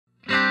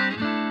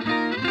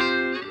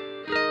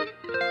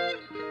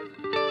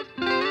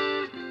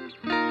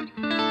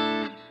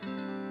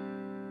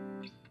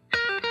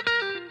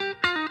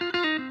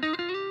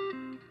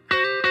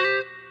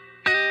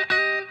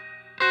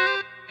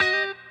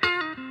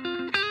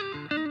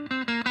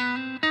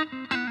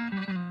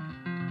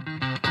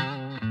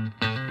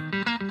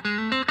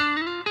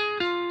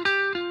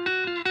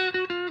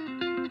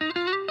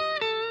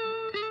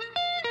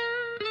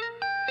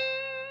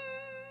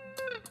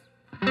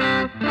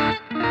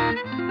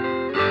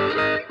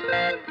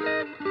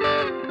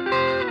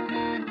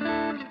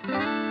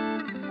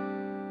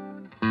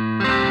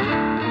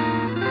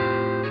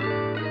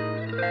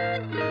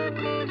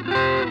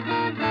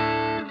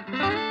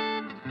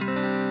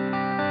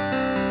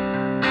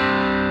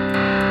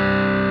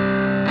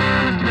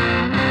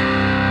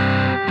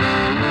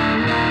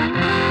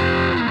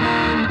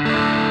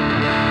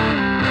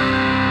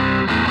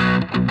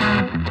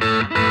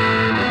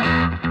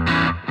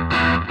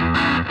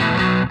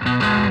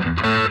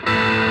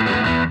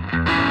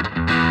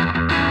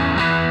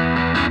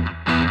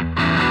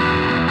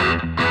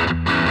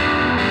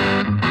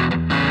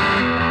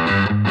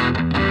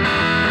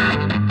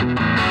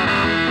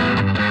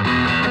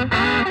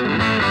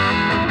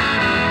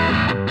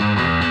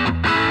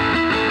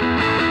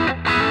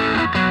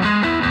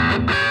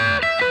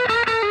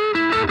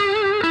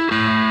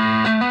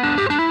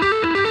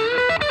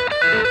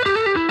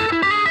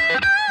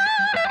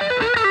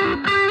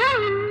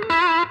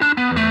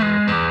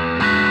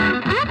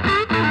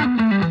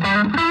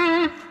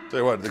Tell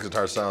you what, this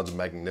guitar sounds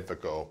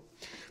magnifico.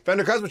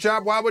 Fender Custom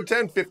Shop,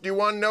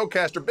 Wildwood-1091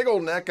 Nocaster. Big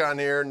old neck on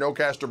here,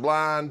 Nocaster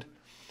blind.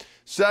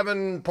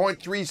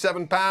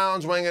 7.37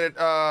 pounds, weighing it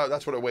at,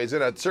 that's what it weighs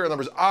in at. Serial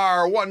number's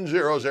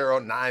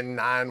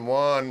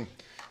R100991.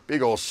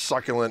 Big old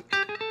succulent,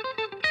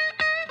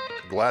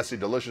 glassy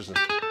deliciousness.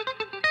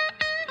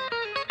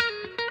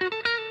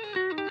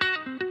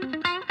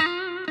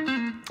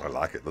 I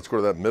like it. Let's go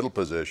to that middle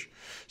position,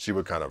 see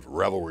what kind of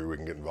revelry we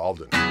can get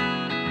involved in.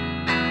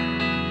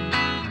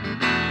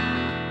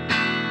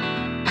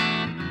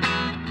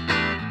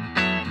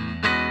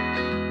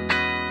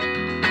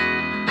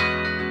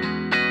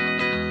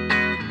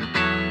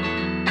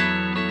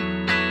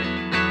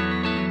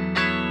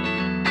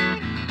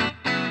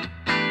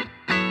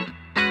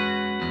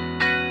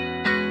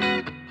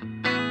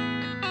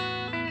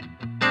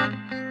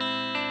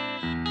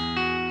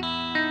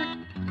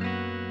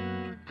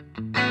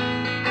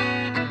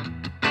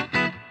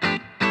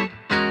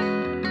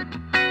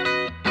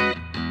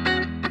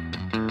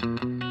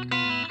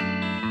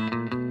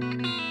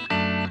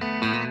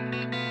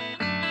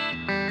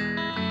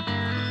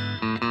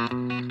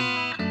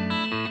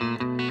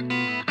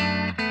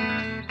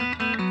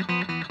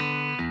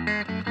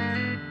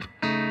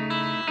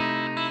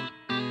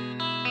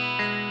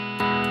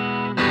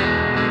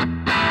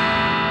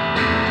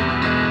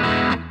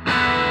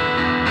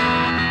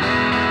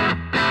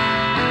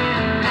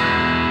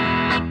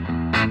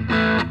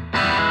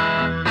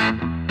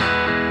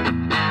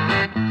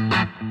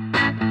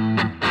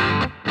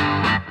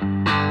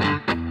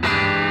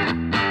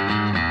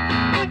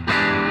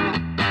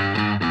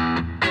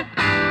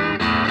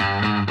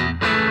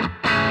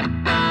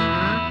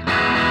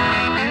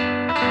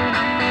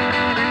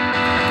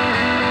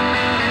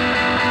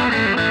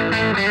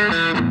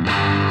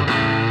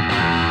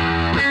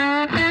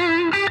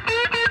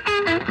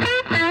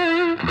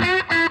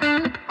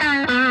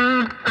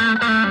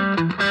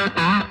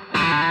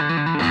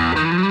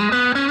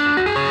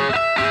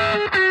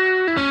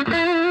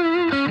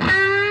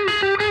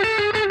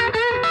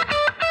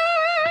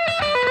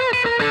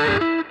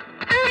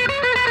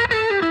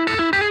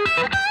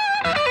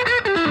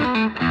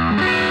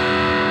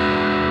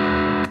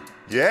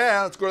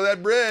 Yeah, let's go to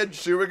that bridge,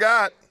 see what we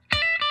got.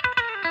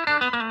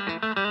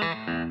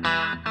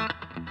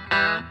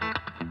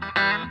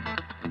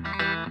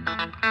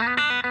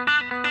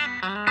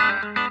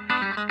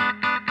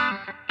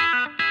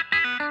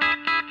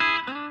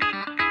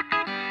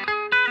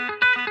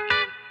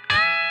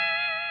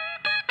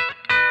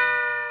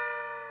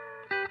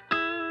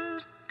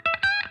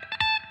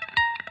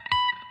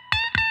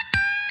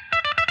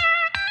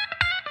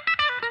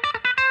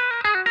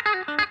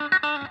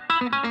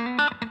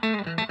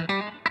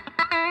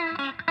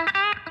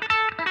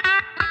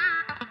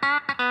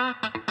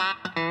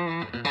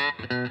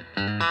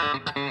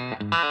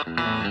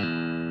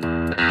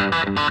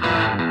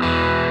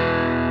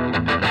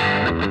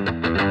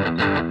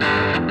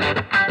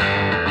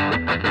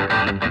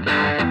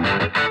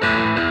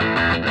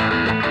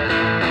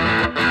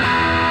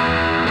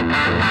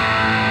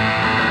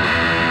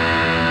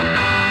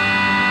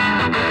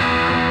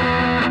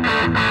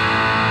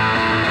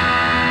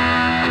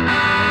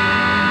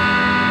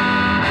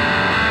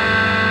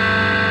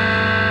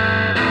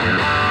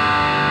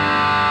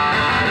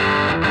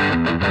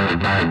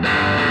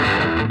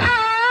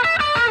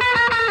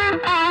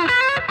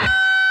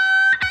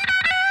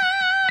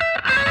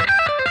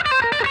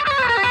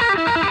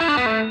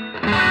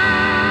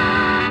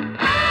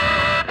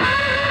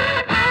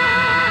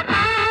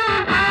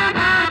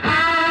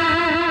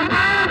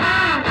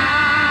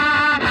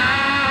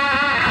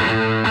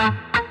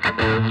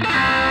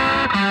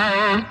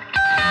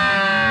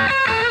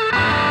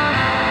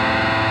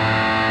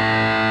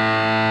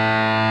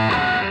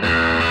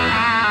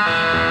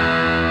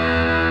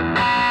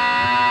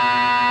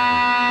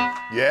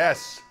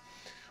 Yes.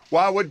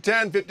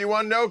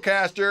 Wildwood-1091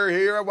 Nocaster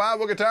here at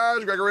Wildwood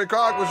Guitars. Gregory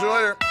Clark. We'll see you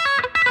later.